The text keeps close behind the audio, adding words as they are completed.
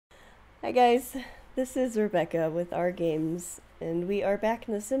Hi guys, this is Rebecca with our games, and we are back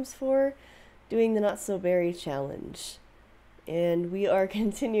in The Sims 4 doing the Not So Berry challenge. And we are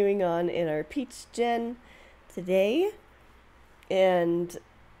continuing on in our peach gen today, and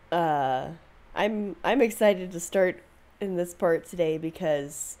I'm excited to start in this part today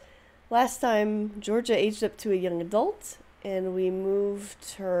because last time Georgia aged up to a young adult, and we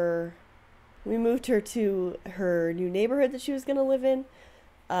moved her to her new neighborhood that she was gonna live in.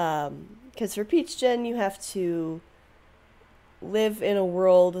 Because for Peach Gen, you have to live in a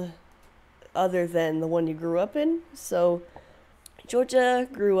world other than the one you grew up in. So, Georgia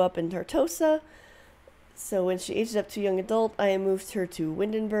grew up in Tartosa. So, when she aged up to young adult, I moved her to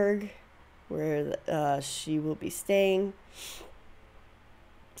Windenburg, where she will be staying.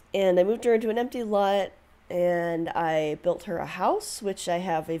 And I moved her into an empty lot, and I built her a house, which I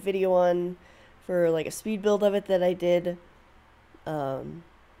have a video on for like a speed build of it that I did.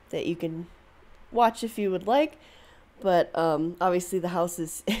 That you can watch if you would like, but obviously the house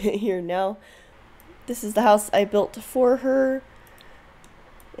is here now. This is the house I built for her,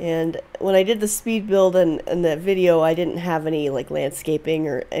 and when I did the speed build and that video, I didn't have any like landscaping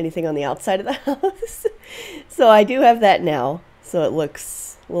or anything on the outside of the house. So I do have that now, so it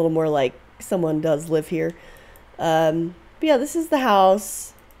looks a little more like someone does live here. But yeah, this is the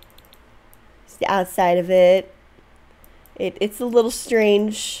house. It's the outside of it. It's a little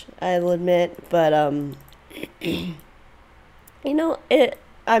strange, I'll admit, but you know,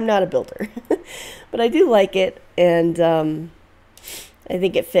 I'm not a builder, but I do like it, and I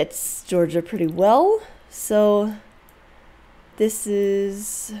think it fits Georgia pretty well. So this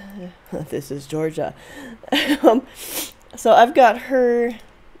is Georgia. So I've got her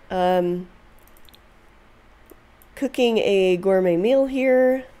cooking a gourmet meal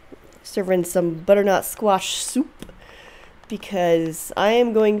here, serving some butternut squash soup, because I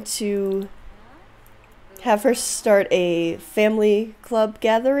am going to have her start a family club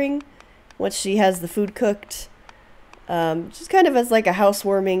gathering once she has the food cooked. Just kind of as like a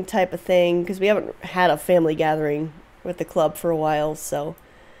housewarming type of thing, because we haven't had a family gathering with the club for a while, so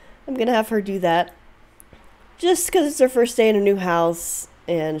I'm going to have her do that. Just because it's her first day in a new house,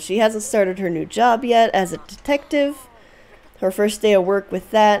 and she hasn't started her new job yet as a detective. Her first day of work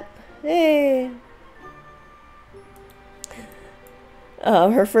with that. Hey!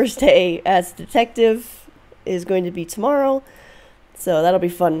 Her first day as detective is going to be tomorrow, so that'll be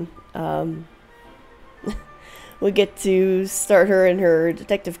fun. We'll get to start her in her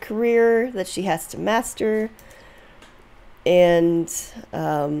detective career that she has to master, and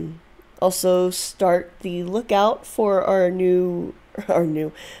also start the lookout for our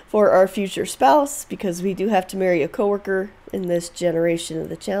future spouse, because we do have to marry a coworker in this generation of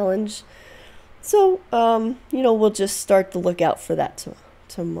the challenge. So, you know, we'll just start the lookout for that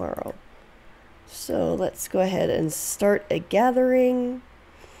tomorrow. So let's go ahead and start a gathering.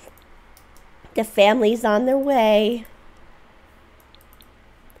 The family's on their way.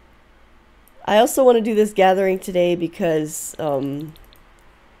 I also want to do this gathering today because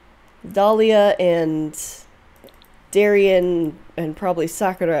Dahlia and Darian, and probably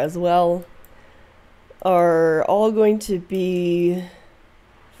Sakura as well, are all going to be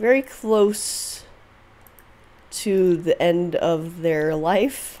very close to the end of their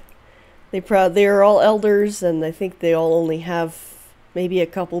life. They are all elders, and I think they all only have maybe a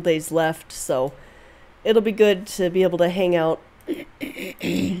couple days left, so it'll be good to be able to hang out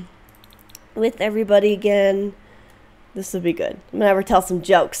with everybody again. This will be good. I'm gonna have her tell some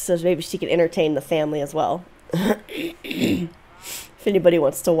jokes so maybe she can entertain the family as well. If anybody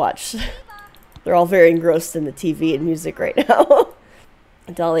wants to watch. They're all very engrossed in the TV and music right now.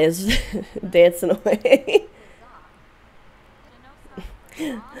 Dahlia's dancing away.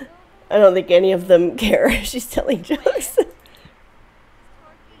 I don't think any of them care. She's telling jokes.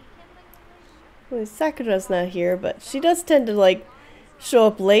 Well, Sakura's not here, but she does tend to like show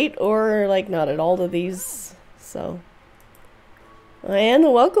up late or like not at all to these. So, and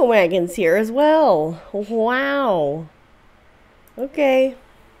the welcome wagon's here as well. Wow. Okay.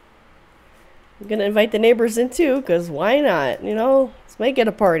 I'm gonna invite the neighbors in too, because why not? You know, let's make it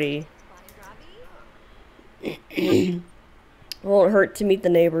a party. Won't hurt to meet the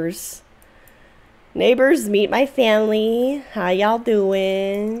neighbors. Neighbors, meet my family. How y'all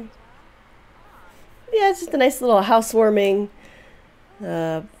doing? Yeah, it's just a nice little housewarming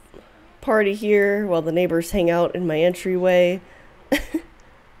party here while the neighbors hang out in my entryway.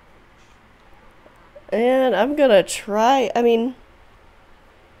 And I'm gonna try,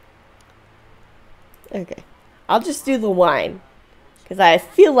 okay, I'll just do the wine, because I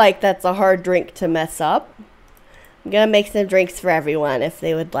feel like that's a hard drink to mess up. I'm gonna make some drinks for everyone if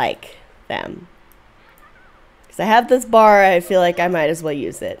they would like. them. Because I have this bar, I feel like I might as well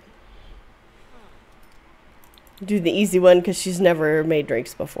use it. Do the easy one because she's never made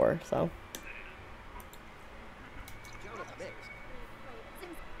drinks before, so.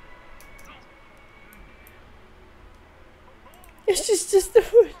 She's just...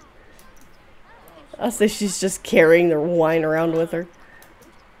 I'll say she's just carrying their wine around with her.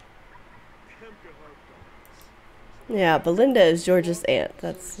 Yeah, Belinda is George's aunt.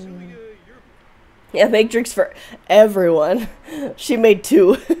 That's... Yeah, make drinks for everyone. She made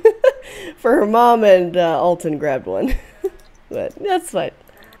 2. For her mom, and Alton grabbed 1. But that's fine.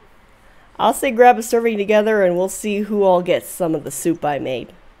 I'll say grab a serving together and we'll see who all gets some of the soup I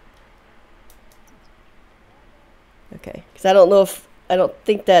made. Okay, because I don't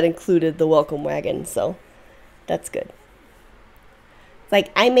think that included the welcome wagon, so that's good. It's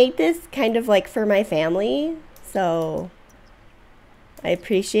like, I made this kind of like for my family, so I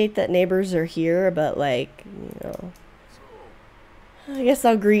appreciate that neighbors are here, but like, you know, I guess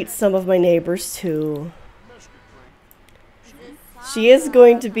I'll greet some of my neighbors too. She is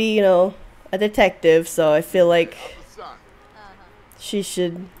going to be, you know, a detective, so I feel like she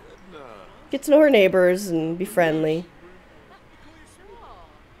should get to know her neighbors and be friendly.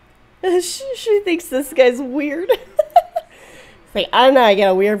 She thinks this guy's weird. It's like, I don't know, I get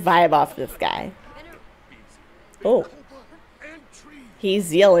a weird vibe off this guy. Oh.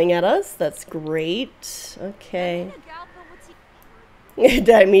 He's yelling at us. That's great. Okay.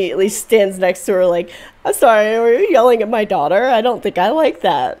 Dad immediately stands next to her like, I'm sorry, were you yelling at my daughter? I don't think I like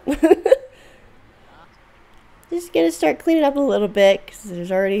that. Just gonna start cleaning up a little bit because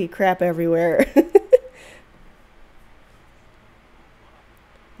there's already crap everywhere.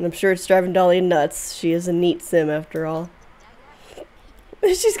 And I'm sure it's driving Dolly nuts. She is a neat sim after all.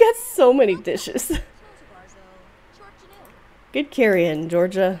 She's got so many dishes. Good carrying,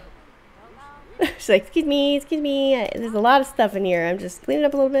 Georgia. She's like, excuse me, there's a lot of stuff in here. I'm just cleaning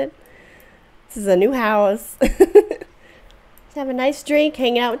up a little bit. This is a new house. Just have a nice drink,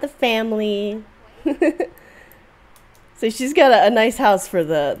 hanging out with the family. So she's got a nice house for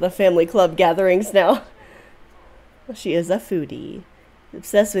the family club gatherings now. She is a foodie.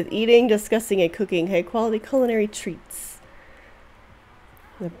 Obsessed with eating, discussing, and cooking high-quality culinary treats.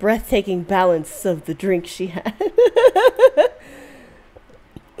 The breathtaking balance of the drink she had.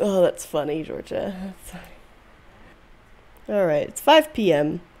 Oh, that's funny, Georgia. Alright, it's 5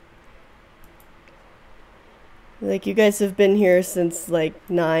 p.m. Like, you guys have been here since, like,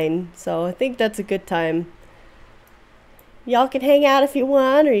 9, so I think that's a good time. Y'all can hang out if you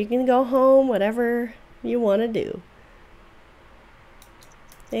want, or you can go home, whatever you want to do.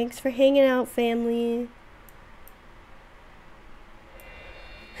 Thanks for hanging out, family.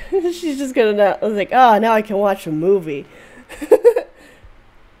 She's just gonna, I was like, oh, now I can watch a movie.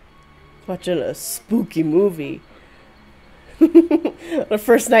 Watching a spooky movie. The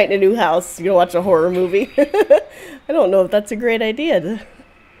first night in a new house, you're gonna watch a horror movie. I don't know if that's a great idea.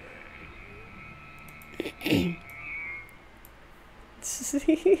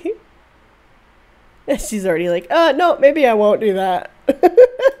 She's already like, no, maybe I won't do that.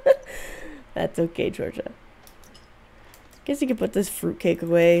 That's okay, Georgia. Guess you can put this fruitcake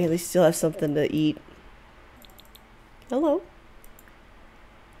away. At least you'll have something to eat. Hello.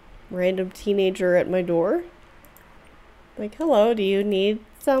 Random teenager at my door. Like, hello, do you need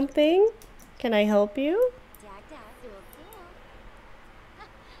something? Can I help you?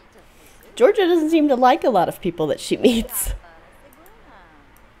 Georgia doesn't seem to like a lot of people that she meets.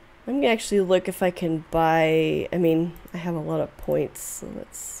 I'm gonna actually look if I can buy, I mean, I have a lot of points, so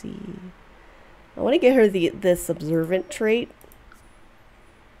let's see. I want to get her this observant trait.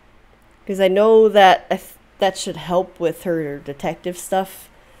 Because I know that that should help with her detective stuff.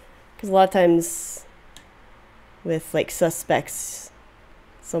 Because a lot of times with like suspects,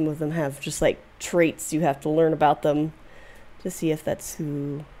 some of them have just like traits you have to learn about them to see if that's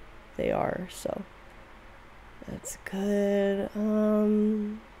who they are. So that's good.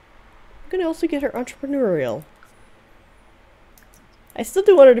 I'm gonna also get her entrepreneurial. I still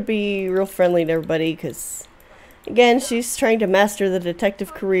do want her to be real friendly to everybody because, again, she's trying to master the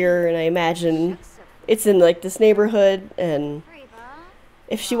detective career, and I imagine it's in like this neighborhood, and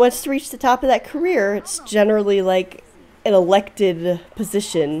if she wants to reach the top of that career, it's generally like an elected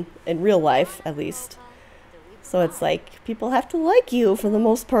position in real life, at least. So it's like people have to like you for the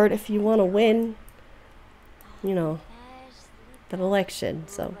most part if you want to win, you know, that election.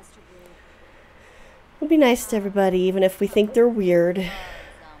 So we'll be nice to everybody, even if we think they're weird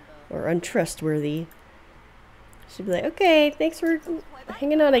or untrustworthy. She'd be like, okay, thanks for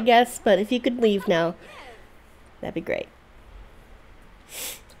hanging on, I guess, but if you could leave now, that'd be great.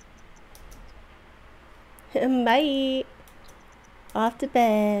 Bye. Off to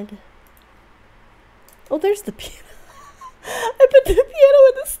bed. Oh, there's the piano. I put the piano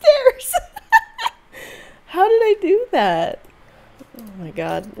in the stairs. How did I do that? Oh my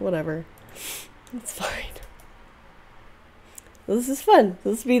god, whatever. It's fine. Well, this is fun.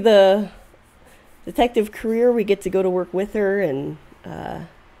 This will be the detective career. We get to go to work with her and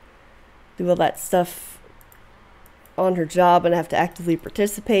do all that stuff on her job and have to actively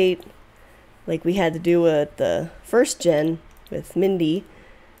participate like we had to do at the first gen with Mindy.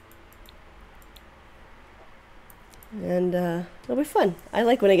 And it'll be fun. I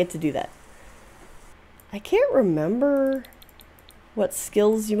like when I get to do that. I can't remember what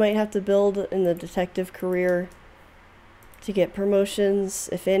skills you might have to build in the detective career to get promotions,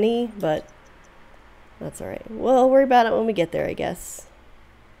 if any, but that's alright. We'll worry about it when we get there, I guess.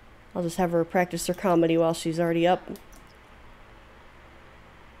 I'll just have her practice her comedy while she's already up.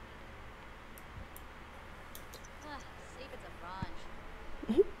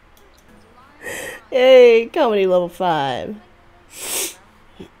 Yay, comedy level 5.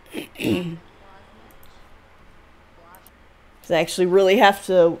 I actually really have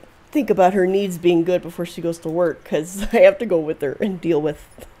to think about her needs being good before she goes to work, because I have to go with her and deal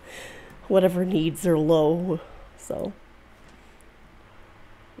with whatever needs are low. So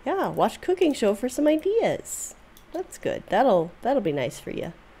yeah, watch cooking show for some ideas. That's good. That'll be nice for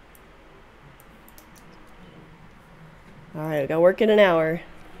you. Alright, we got work in an hour.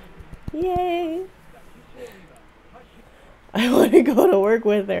 Yay! I want to go to work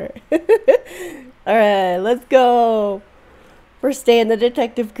with her. Alright, let's go. First day in the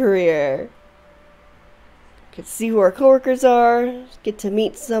detective career. Get to see who our coworkers are, get to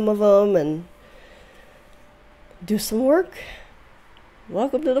meet some of them, and do some work.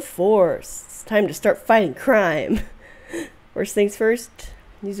 Welcome to the force. It's time to start fighting crime. First things first,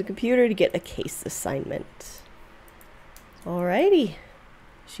 use a computer to get a case assignment. Alrighty.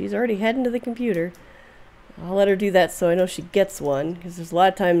 She's already heading to the computer. I'll let her do that so I know she gets one, because there's a lot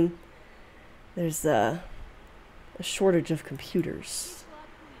of time there's a shortage of computers.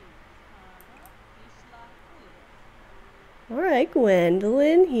 Alright,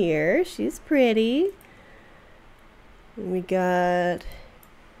 Gwendolyn here. She's pretty. And we got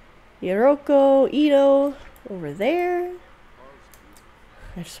Yoroko, Ito over there.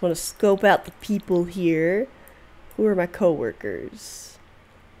 I just want to scope out the people here. Who are my coworkers?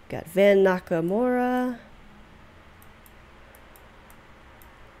 Got Van Nakamura.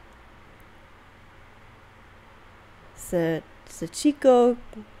 Sachiko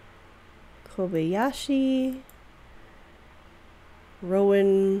Kobayashi.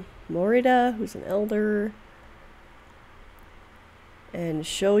 Rowan Morita, who's an elder. And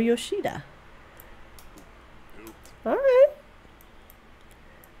Sho Yoshida. Alright.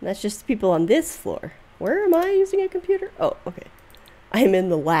 That's just the people on this floor. Where am I using a computer? Oh, okay. I'm in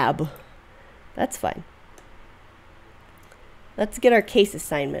the lab. That's fine. Let's get our case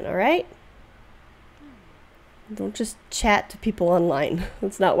assignment, alright? Don't just chat to people online.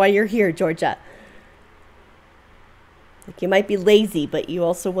 That's not why you're here, Georgia. Like, you might be lazy, but you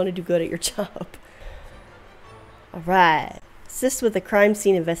also want to do good at your job. Alright. Assist with a crime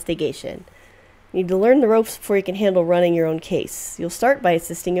scene investigation. You need to learn the ropes before you can handle running your own case. You'll start by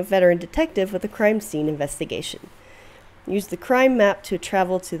assisting a veteran detective with a crime scene investigation. Use the crime map to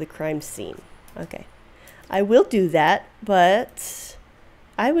travel to the crime scene. Okay. I will do that, but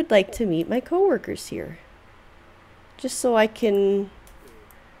I would like to meet my coworkers here. Just so I can,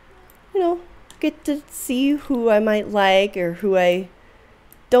 you know, get to see who I might like or who I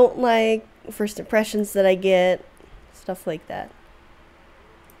don't like, first impressions that I get, stuff like that.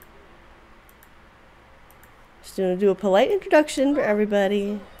 Just gonna do a polite introduction for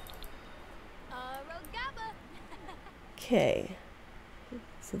everybody. Okay.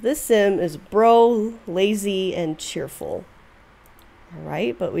 So this sim is bro, lazy, and cheerful.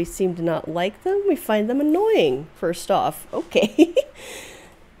 Alright, but we seem to not like them. We find them annoying, first off. Okay.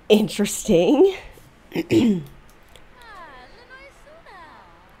 Interesting.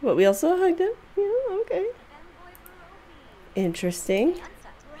 But we also hugged him. Yeah, okay. Interesting.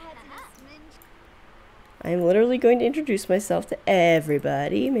 I'm literally going to introduce myself to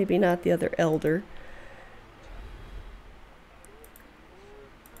everybody. Maybe not the other elder.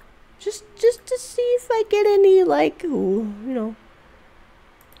 Just to see if I get any, like, ooh, you know,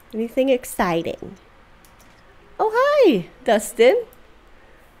 anything exciting. Oh, hi, Dustin.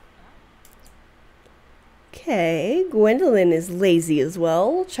 Okay, Gwendolyn is lazy as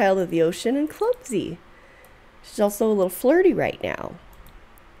well, child of the ocean, and clumsy. She's also a little flirty right now.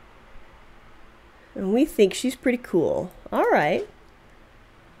 And we think she's pretty cool. Alright.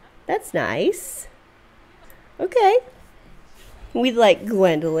 That's nice. Okay. We like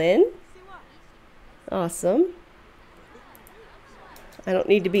Gwendolyn. Awesome. I don't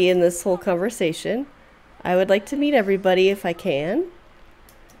need to be in this whole conversation. I would like to meet everybody if I can.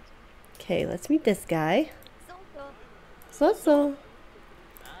 Okay, let's meet this guy. So.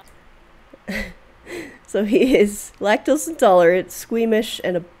 So he is lactose intolerant, squeamish,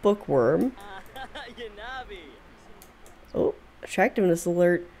 and a bookworm. Oh, attractiveness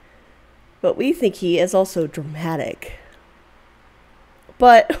alert. But we think he is also dramatic.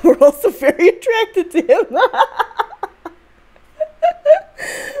 But we're also very attracted to him.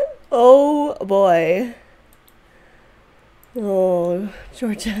 Oh boy. Oh,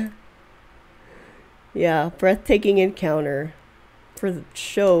 Georgia. Yeah, breathtaking encounter for the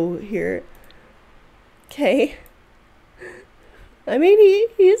show here. Okay. I mean,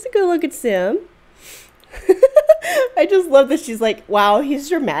 he is a good looking sim. I just love that she's like, wow, he's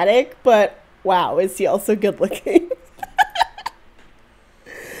dramatic, but wow, is he also good looking?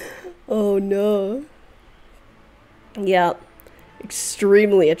 Oh no. Yeah,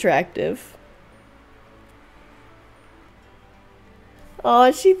 extremely attractive.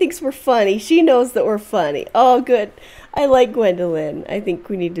 Oh, she thinks we're funny. She knows that we're funny. Oh, good. I like Gwendolyn. I think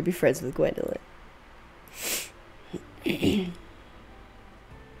we need to be friends with Gwendolyn.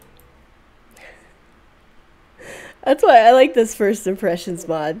 That's why I like this first impressions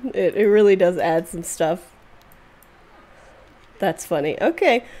mod. It really does add some stuff. That's funny.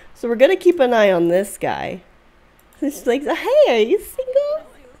 Okay, so we're gonna keep an eye on this guy. She's like, hey, are you single?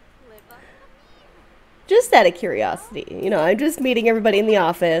 Just out of curiosity. You know, I'm just meeting everybody in the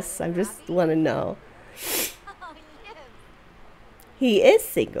office. I just want to know. He is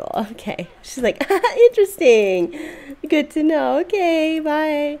single. Okay. She's like, interesting. Good to know. Okay,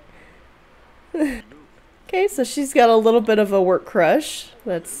 bye. Okay, so she's got a little bit of a work crush.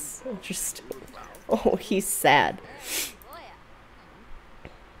 That's interesting. Oh, he's sad.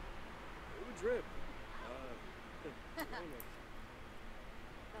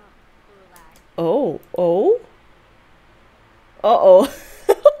 Oh. Uh-oh.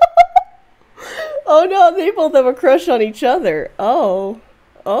 Oh no, they both have a crush on each other. Oh.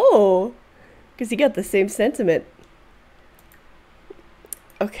 Because you got the same sentiment.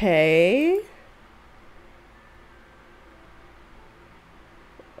 Okay.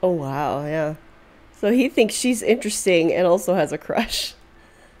 Oh wow, yeah. So he thinks she's interesting and also has a crush.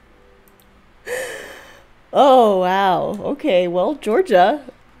 Oh wow. Okay, well, Georgia.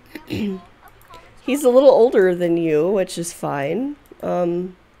 He's a little older than you, which is fine.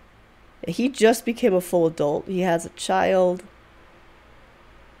 He just became a full adult. He has a child,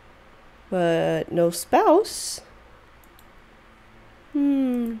 but no spouse.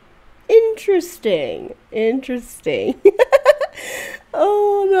 Interesting.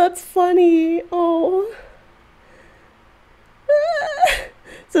 Oh, that's funny. Oh.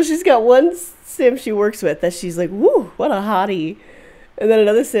 So she's got one sim she works with that she's like, woo, what a hottie. And then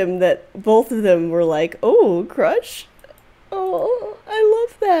another sim that both of them were like, oh, crush. Oh, I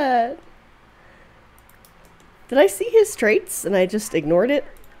love that. Did I see his traits and I just ignored it?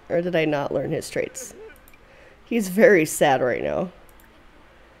 Or did I not learn his traits? He's very sad right now.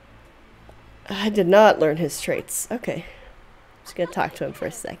 I did not learn his traits. Okay. Just gonna talk to him for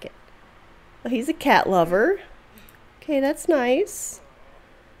a second. Oh, he's a cat lover. Okay, that's nice.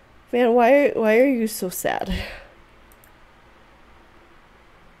 Man, why are you so sad?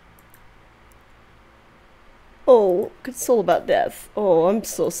 Oh, console about death. Oh, I'm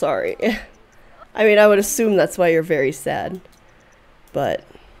so sorry. I mean, I would assume that's why you're very sad. But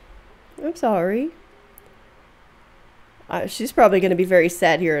I'm sorry. She's probably going to be very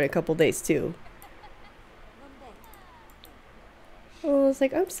sad here in a couple days, too. Oh, it's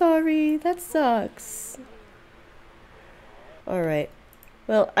like, I'm sorry. That sucks. Alright.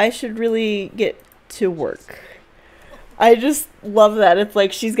 Well, I should really get to work. I just love that. It's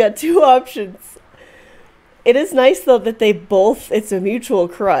like she's got two options. It is nice, though, that they both... It's a mutual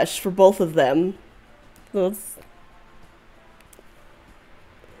crush for both of them. So it's...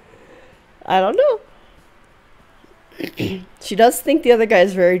 I don't know. She does think the other guy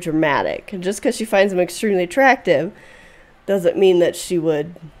is very dramatic. And just because she finds him extremely attractive doesn't mean that she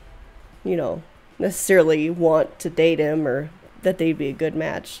would, you know, necessarily want to date him or that they'd be a good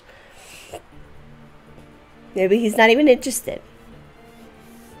match. Maybe he's not even interested.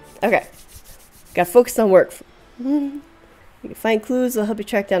 Okay. Gotta focus on work. You can find clues that'll help you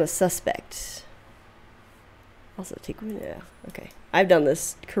track down a suspect. Also take... Yeah, okay. I've done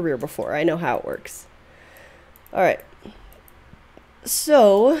this career before. I know how it works. Alright.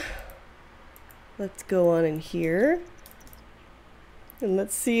 So, let's go on in here. And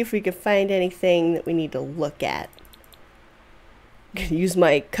let's see if we can find anything that we need to look at. Use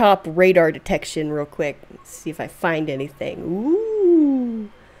my cop radar detection real quick. See if I find anything.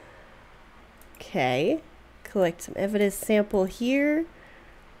 Ooh. Okay. Collect some evidence sample here.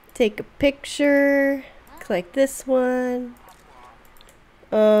 Take a picture. Collect this one.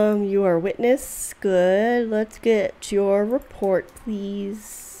 You are witness. Good. Let's get your report,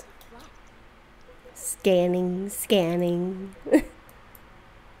 please. Scanning, scanning.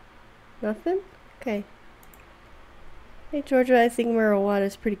 Nothing? Okay. Hey, Georgia, I think marijuana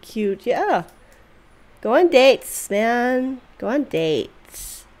is pretty cute. Yeah. Go on dates, man. Go on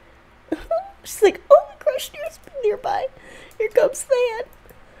dates. She's like, oh my gosh, there's nearby. Here comes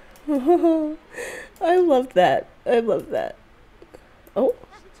Than. I love that. I love that. Oh.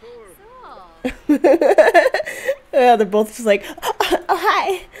 Yeah, they're both just like, oh,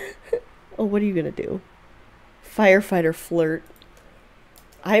 hi. Oh, what are you gonna do? Firefighter flirt.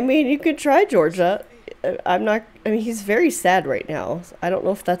 I mean, you could try, Georgia. I mean, he's very sad right now. So I don't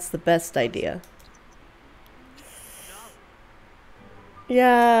know if that's the best idea.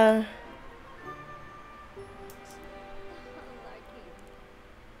 Yeah.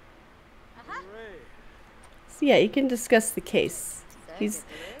 So yeah, you can discuss the case.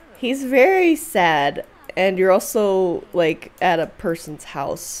 He's very sad, and you're also like at a person's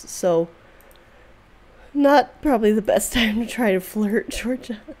house, so not probably the best time to try to flirt,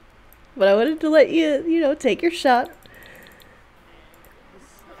 Georgia. But I wanted to let you, you know, take your shot.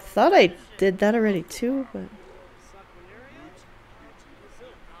 I thought I did that already too, but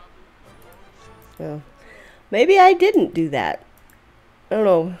oh, maybe I didn't do that. I don't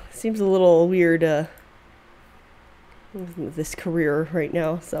know. Seems a little weird. With this career right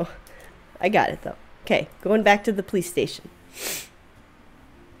now, so I got it though. Okay, going back to the police station.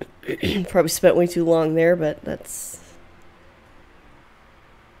 Probably spent way too long there, but that's...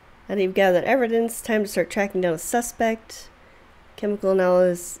 Now that you've gathered evidence, time to start tracking down a suspect. Chemical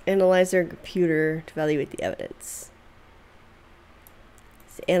analyzer, computer to evaluate the evidence.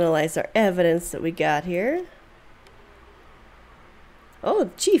 Let's analyze our evidence that we got here. Oh,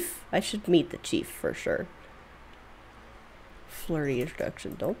 the chief. I should meet the chief for sure. Flirty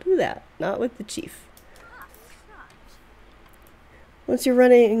introduction. Don't do that. Not with the chief. Once you're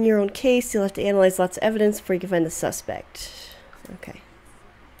running your own case, you'll have to analyze lots of evidence before you can find the suspect. Okay.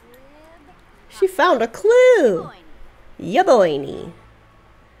 She found a clue! Ya boiny.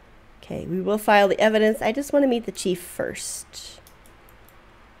 Okay, we will file the evidence. I just want to meet the chief first.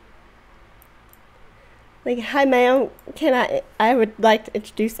 Like, hi ma'am, I would like to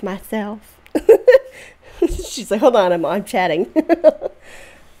introduce myself. She's like, hold on, I'm chatting.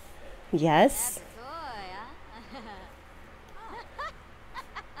 Yes.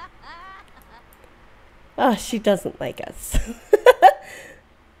 Oh, she doesn't like us.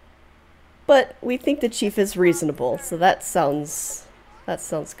 But we think the chief is reasonable, so that sounds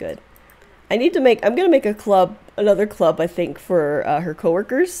good. I'm gonna make a club, another club, I think, for her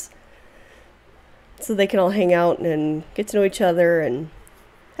coworkers. So they can all hang out and get to know each other and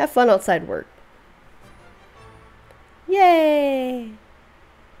have fun outside work. Yay!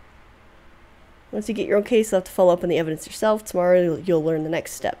 Once you get your own case, you'll have to follow up on the evidence yourself. Tomorrow, you'll learn the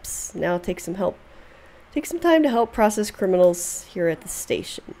next steps. Now, take some time to help process criminals here at the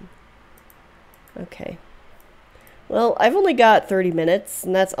station. Okay. Well, I've only got 30 minutes,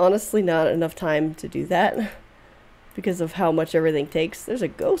 and that's honestly not enough time to do that because of how much everything takes. There's a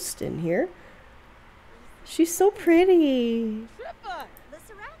ghost in here. She's so pretty.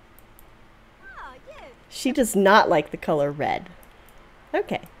 She does not like the color red.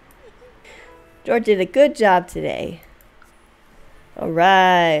 Okay. George did a good job today.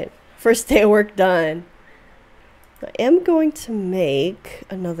 Alright. First day of work done. I am going to make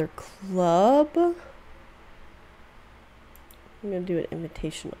another club. I'm going to do an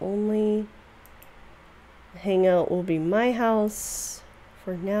invitation only. Hangout will be my house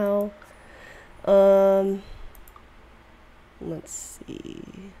for now. Let's see.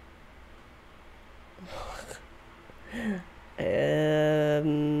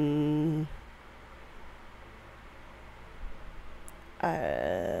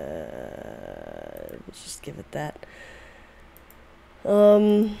 Let's just give it that.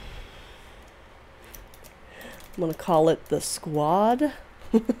 I'm gonna call it the squad.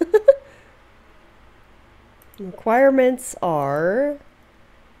 Requirements are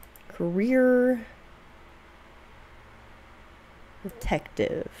career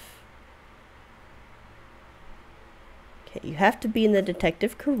detective. Okay, you have to be in the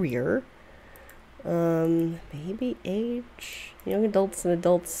detective career. Maybe age, young adults and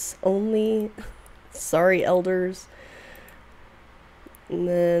adults only. Sorry, elders. And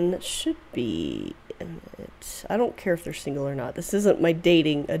then it should be it. I don't care if they're single or not. This isn't a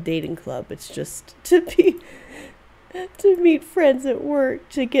dating club. It's just to meet friends at work,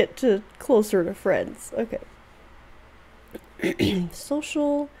 to get to closer to friends. Okay.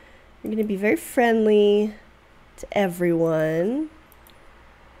 Social. You're gonna be very friendly to everyone.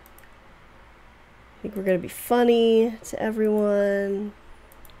 I think we're gonna be funny to everyone.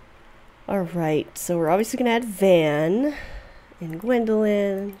 Alright, so we're obviously gonna add Van and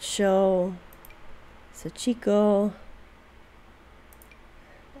Gwendolyn, Sho, Sachiko.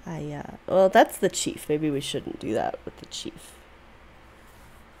 Well, that's the chief. Maybe we shouldn't do that with the chief.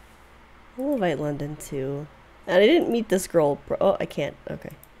 We'll invite London too. And I didn't meet this girl. Oh, I can't.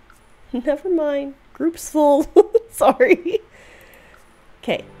 Okay. Never mind. Group's full. Sorry.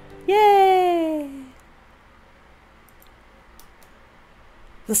 Okay. Yay!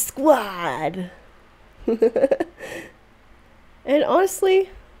 The squad! And honestly,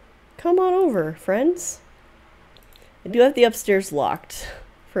 come on over, friends. I do have the upstairs locked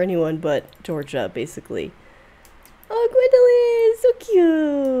for anyone but Georgia, basically. Oh, Gwendolyn, so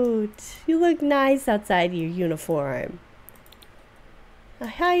cute. You look nice outside your uniform.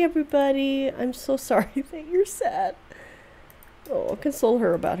 Hi, everybody. I'm so sorry that you're sad. Oh, I'll console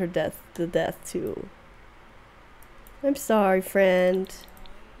her about her death, too. I'm sorry, friend.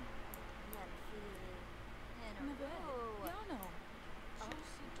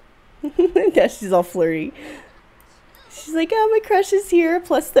 Yeah, she's all flirty. She's like, oh, my crush is here,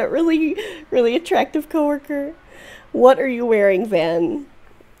 plus that really, really attractive coworker. What are you wearing, Van?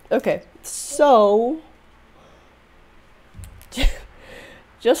 Okay, so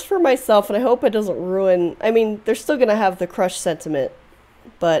just for myself, and I hope it doesn't ruin, I mean, they're still gonna have the crush sentiment,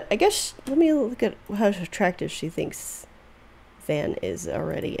 but I guess, let me look at how attractive she thinks Van is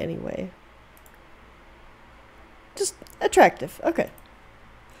already anyway. Just attractive, okay.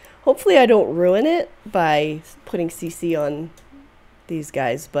 Hopefully I don't ruin it by putting CC on these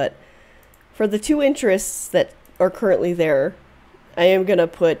guys, but for the two interests that are currently there, I am going to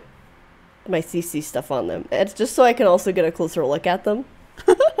put my CC stuff on them. It's just so I can also get a closer look at them.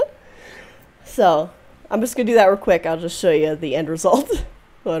 So, I'm just going to do that real quick. I'll just show you the end result,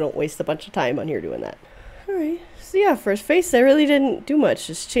 so I don't waste a bunch of time on here doing that. Alright, so yeah, for his face, I really didn't do much.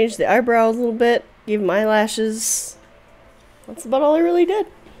 Just changed the eyebrows a little bit, gave him eyelashes. That's about all I really did.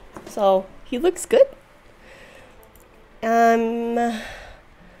 So, he looks good. I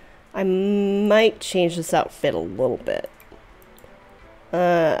might change this outfit a little bit.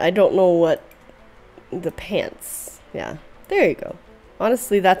 I don't know what the pants. Yeah, there you go.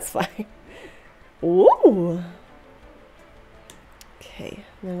 Honestly, that's fine. Ooh. Okay,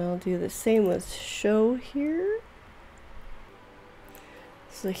 then I'll do the same with Sho here.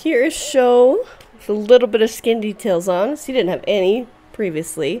 So here is Sho with a little bit of skin details on. So he didn't have any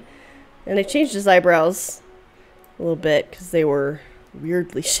previously, and I changed his eyebrows a little bit because they were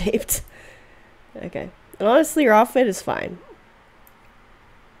weirdly shaped. Okay, and honestly your outfit is fine.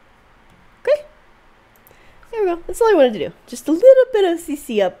 Okay, there we go. That's all I wanted to do, just a little bit of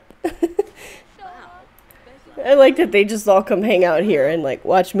CC up. I like that they just all come hang out here and like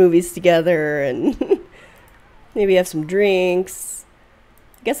watch movies together and maybe have some drinks.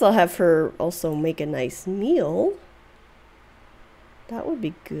 I guess I'll have her also make a nice meal. That would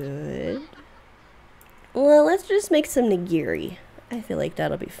be good. Well, let's just make some nigiri. I feel like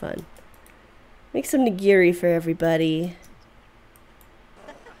that'll be fun. Make some nigiri for everybody.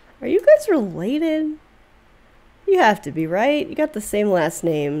 Are you guys related? You have to be, right? You got the same last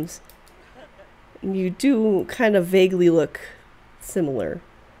names. You do kind of vaguely look similar.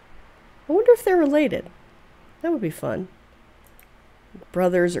 I wonder if they're related. That would be fun.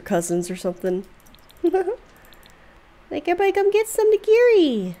 Brothers or cousins or something. Like, everybody come get some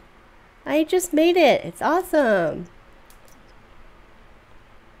nigiri. I just made it. It's awesome.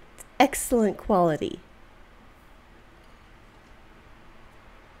 It's excellent quality.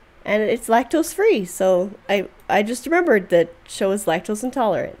 And it's lactose free, so I just remembered that Sho is lactose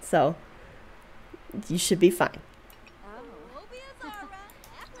intolerant, so you should be fine.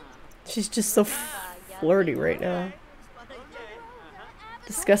 She's just so flirty right now.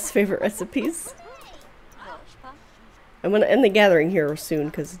 Discuss favorite recipes. I'm gonna end the gathering here soon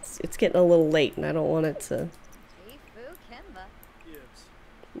because it's getting a little late and I don't want it to.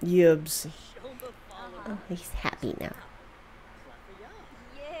 Yibs. Oh, he's happy now.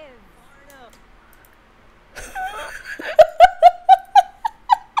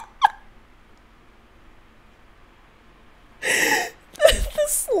 The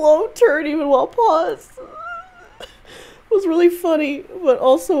slow turn, even while paused, was really funny, but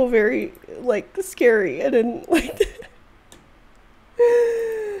also very like scary. I didn't like.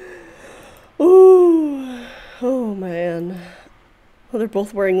 Well, they're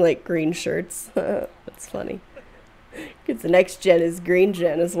both wearing like green shirts. That's funny. Because the next gen is green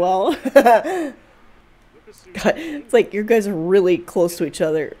gen as well. God, it's like you guys are really close to each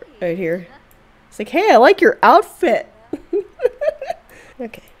other right here. It's like, hey, I like your outfit.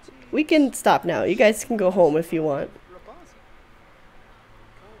 Okay, we can stop now. You guys can go home if you want.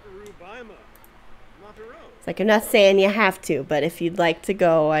 It's like, I'm not saying you have to, but if you'd like to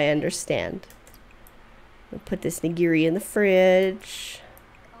go, I understand. I'll put this nigiri in the fridge.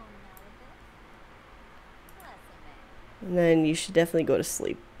 And then you should definitely go to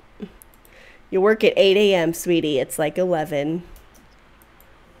sleep. You work at 8 a.m., sweetie. It's like 11.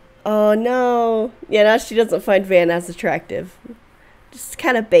 Oh, no. Yeah, now she doesn't find Van as attractive. Just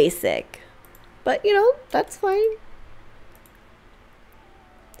kind of basic. But, you know, that's fine.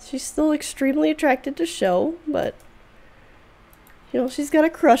 She's still extremely attracted to Show, but, you know, she's got a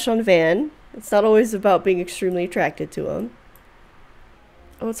crush on Van. It's not always about being extremely attracted to him.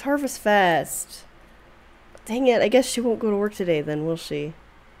 Oh, it's Harvest Fest. Dang it, I guess she won't go to work today then, will she?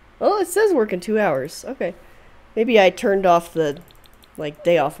 Oh, it says work in 2 hours. Okay. Maybe I turned off the, like,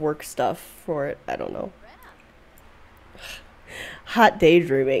 day off work stuff for it. I don't know. Hot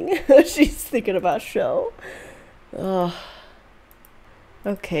daydreaming. She's thinking about Show. Oh.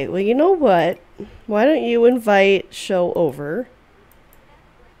 Okay, well, you know what? Why don't you invite Show over?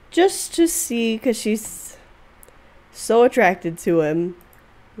 Just to see, because she's so attracted to him.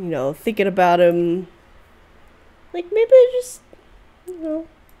 You know, thinking about him. Like, maybe just, you know,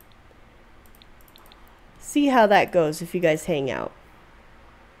 see how that goes if you guys hang out.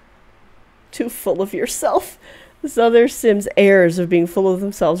 Too full of yourself. This other Sim's airs of being full of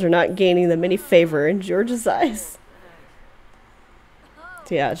themselves are not gaining them any favor in George's eyes.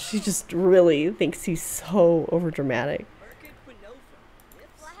 Yeah, she just really thinks he's so overdramatic.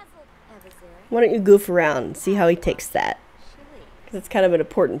 Why don't you goof around and see how he takes that? Because it's kind of an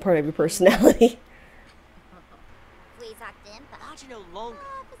important part of your personality.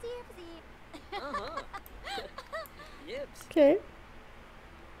 Okay.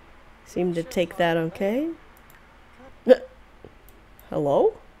 Seem to take that okay.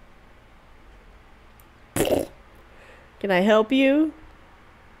 Hello? Can I help you?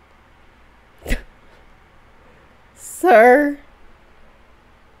 Sir?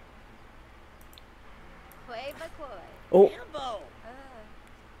 Oh.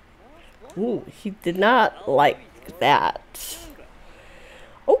 Ooh, he did not like that.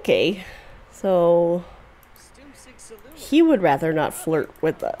 Okay. So he would rather not flirt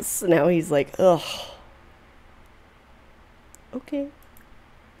with us. Now he's like, ugh. Okay.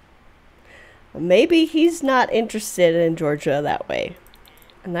 Maybe he's not interested in Georgia that way.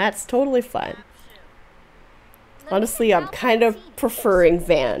 And that's totally fine. Honestly, I'm kind of preferring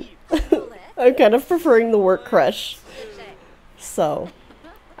Van. I'm kind of preferring the work crush. So,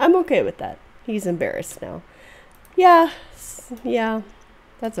 I'm okay with that. He's embarrassed now. Yeah,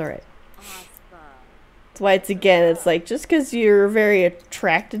 that's alright. That's why it's like, just because you're very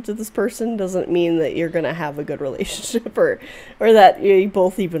attracted to this person doesn't mean that you're going to have a good relationship or that you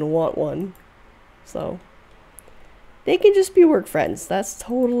both even want one. So, they can just be work friends. That's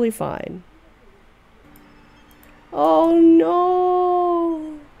totally fine. Oh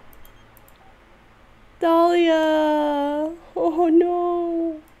no! Dahlia! Oh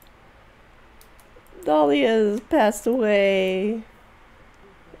no! Dahlia has passed away.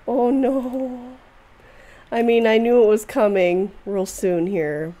 Oh no. I mean, I knew it was coming real soon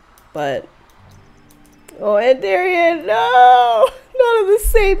here, but... Oh, and Darian, no! Not on the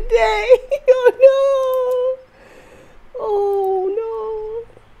same day! Oh no! Oh no!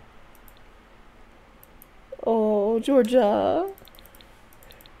 Oh, Georgia.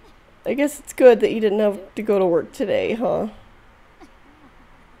 I guess it's good that you didn't have to go to work today, huh?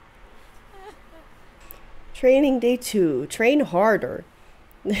 Training day 2. Train harder.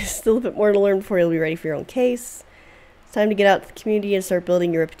 There's still a bit more to learn before you'll be ready for your own case. It's time to get out to the community and start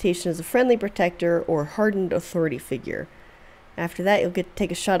building your reputation as a friendly protector or hardened authority figure. After that, you'll get to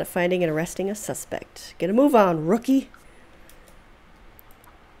take a shot at finding and arresting a suspect. Get a move on, rookie.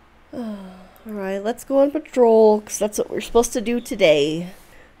 Alright, let's go on patrol, because that's what we're supposed to do today.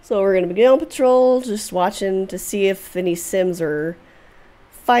 So we're going to be on patrol, just watching to see if any Sims are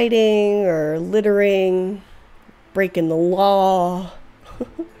fighting or littering, breaking the law.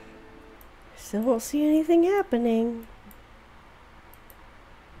 Still don't see anything happening.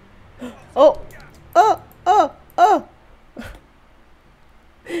 Oh! Oh! Oh! Oh!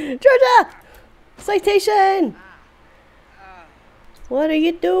 Georgia! Citation! What are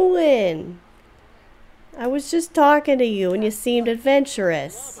you doing? I was just talking to you and you seemed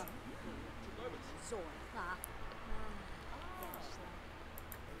adventurous.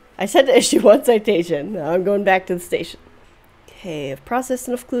 I said to issue one citation. Now I'm going back to the station. Okay, I've processed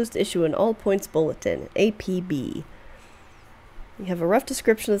enough clues to issue an all points bulletin. APB. You have a rough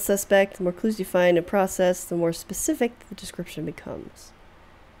description of the suspect. The more clues you find and process, the more specific the description becomes.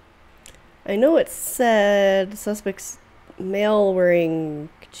 I know it said suspect's male wearing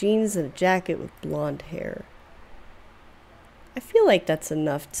jeans and a jacket with blonde hair. I feel like that's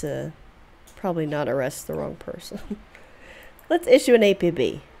enough to probably not arrest the wrong person. Let's issue an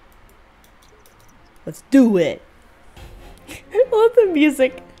APB. Let's do it. I love the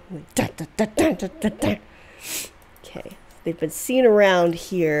music. Okay. They've been seen around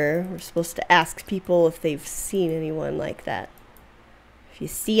here. We're supposed to ask people if they've seen anyone like that. If you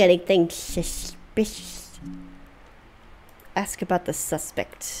see anything suspicious, ask about the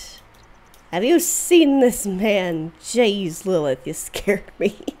suspect. Have you seen this man? Jeez, Lilith, you scared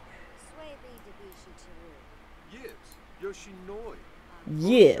me.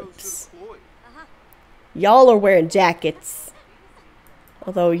 Yibs. Y'all are wearing jackets.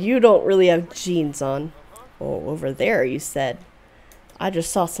 Although you don't really have jeans on. Oh, over there, you said. I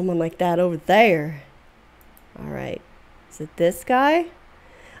just saw someone like that over there. Alright. Is it this guy?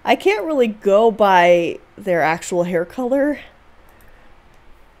 I can't really go by their actual hair color.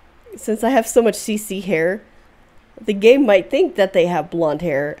 Since I have so much CC hair, the game might think that they have blonde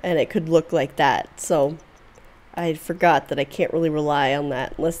hair and it could look like that. So I forgot that I can't really rely on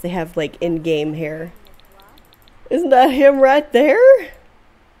that unless they have like in-game hair. Isn't that him right there?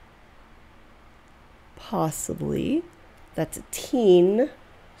 Possibly. That's a teen,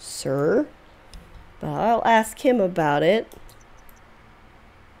 sir. But I'll ask him about it.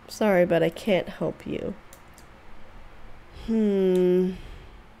 Sorry, but I can't help you. Because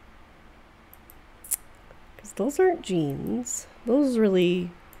those aren't jeans. Those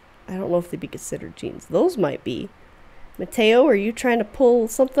really... I don't know if they'd be considered jeans. Those might be. Mateo, are you trying to pull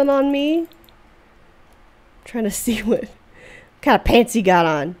something on me? I'm trying to see what kind of pants you got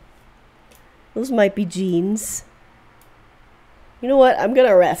on. Those might be jeans. You know what? I'm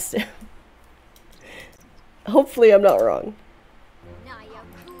gonna arrest him. Hopefully I'm not wrong.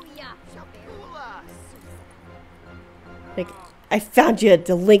 Like, I found you a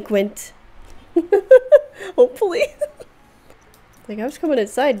delinquent. Hopefully. Like, I was coming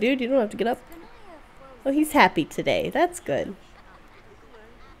inside, dude. You don't have to get up. Oh, he's happy today. That's good.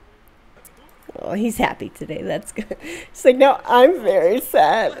 Oh, he's happy today. That's good. It's like, no, I'm very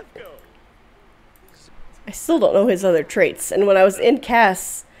sad. I still don't know his other traits. And when I was in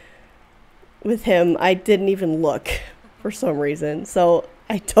CAS with him, I didn't even look for some reason. So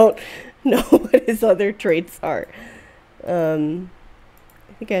I don't know what his other traits are. I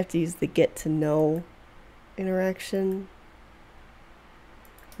think I have to use the get to know interaction.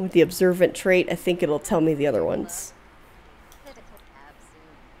 With the observant trait, I think it'll tell me the other ones.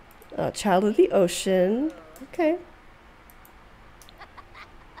 Child of the ocean. Okay.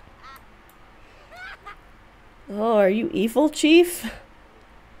 Oh, are you evil, Chief?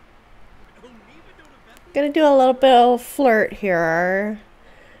 Gonna do a little bit of flirt here.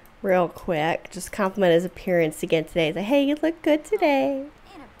 Real quick. Just compliment his appearance again today. Say, hey, you look good today.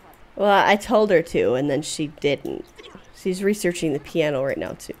 Well, I told her to, and then she didn't. She's researching the piano right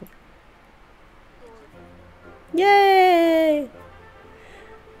now, too. Yay!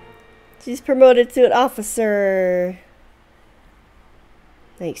 She's promoted to an officer.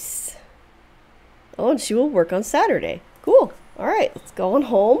 Nice. Oh, and she will work on Saturday. Cool. Alright, let's go on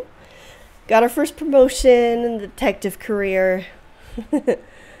home. Got our first promotion in the detective career.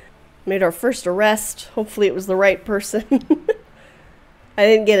 Made our first arrest. Hopefully it was the right person. I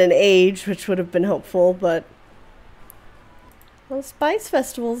didn't get an age, which would have been helpful, but... Well, Spice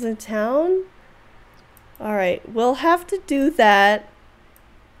Festival's in town. Alright, we'll have to do that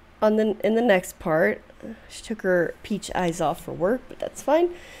in the next part. She took her peach eyes off for work, but that's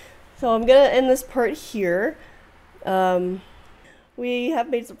fine. So I'm gonna end this part here. We have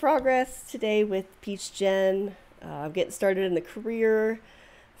made some progress today with Peach Jen. I'm getting started in the career,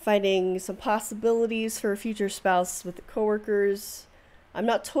 finding some possibilities for a future spouse with the coworkers. I'm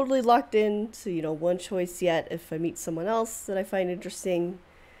not totally locked in to, you know, one choice yet. If I meet someone else that I find interesting,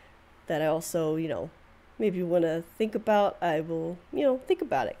 that I also, you know, maybe want to think about, I will, you know, think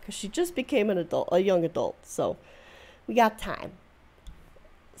about it. Because she just became an adult, a young adult. So we got time.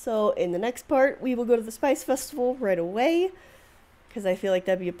 So in the next part, we will go to the Spice Festival right away. Because I feel like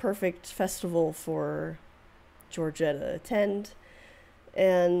that'd be a perfect festival for Georgia to attend.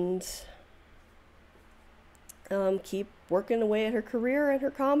 And keep working away at her career and her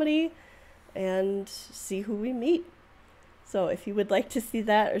comedy and see who we meet. So if you would like to see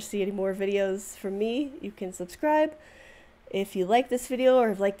that or see any more videos from me, you can subscribe. If you like this video or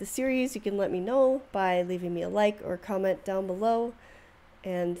have liked the series, you can let me know by leaving me a like or comment down below.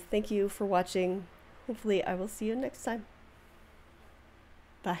 And thank you for watching. Hopefully I will see you next time.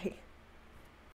 Bye.